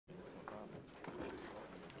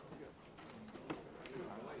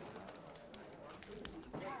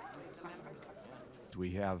We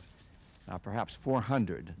have perhaps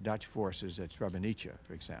 400 Dutch forces at Srebrenica,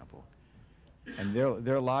 for example. And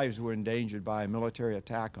their lives were endangered by a military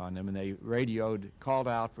attack on them, and they radioed, called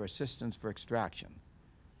out for assistance for extraction.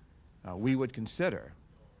 We would consider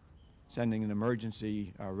sending an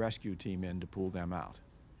emergency rescue team in to pull them out.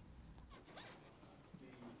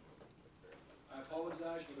 I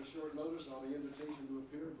apologize for the short notice on the invitation to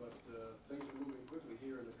appear, but things are moving quickly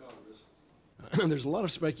here in the Congress. There's a lot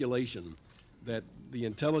of speculation that the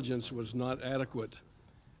intelligence was not adequate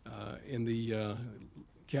in the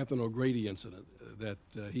Captain O'Grady incident, that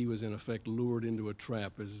he was in effect lured into a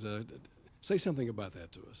trap. Say something about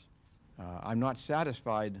that to us. I'm not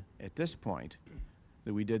satisfied at this point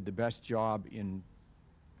that we did the best job in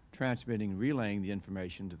transmitting, relaying the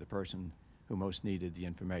information to the person who most needed the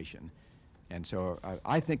information. And so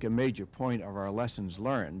I think a major point of our lessons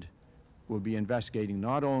learned will be investigating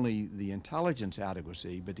not only the intelligence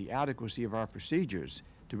adequacy, but the adequacy of our procedures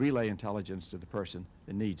to relay intelligence to the person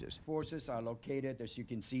that needs us. Forces are located, as you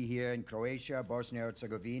can see here, in Croatia,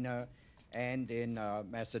 Bosnia-Herzegovina, and in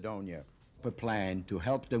Macedonia. A plan to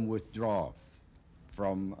help them withdraw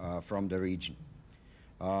from the region.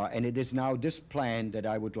 And it is now this plan that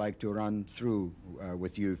I would like to run through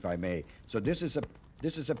with you, if I may. So this is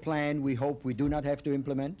a plan we hope we do not have to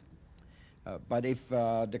implement. But if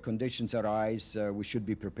the conditions arise, we should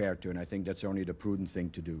be prepared to, and I think that's only the prudent thing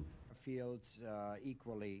to do. Fields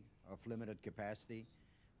equally of limited capacity.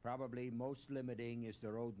 Probably most limiting is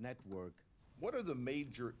the road network. What are the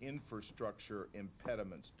major infrastructure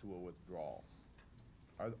impediments to a withdrawal?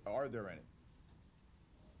 Are there any?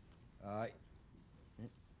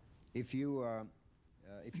 If you are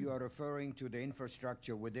referring to the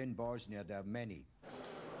infrastructure within Bosnia, there are many.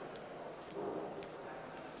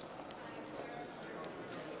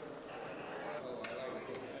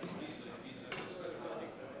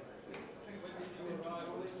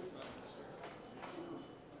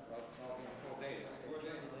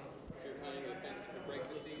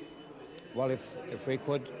 Well, if we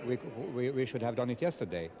could, we should have done it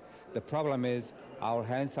yesterday. The problem is our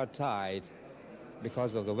hands are tied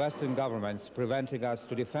because of the Western governments preventing us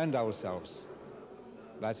to defend ourselves.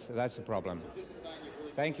 That's the problem.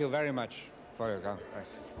 Thank you very much for your comment.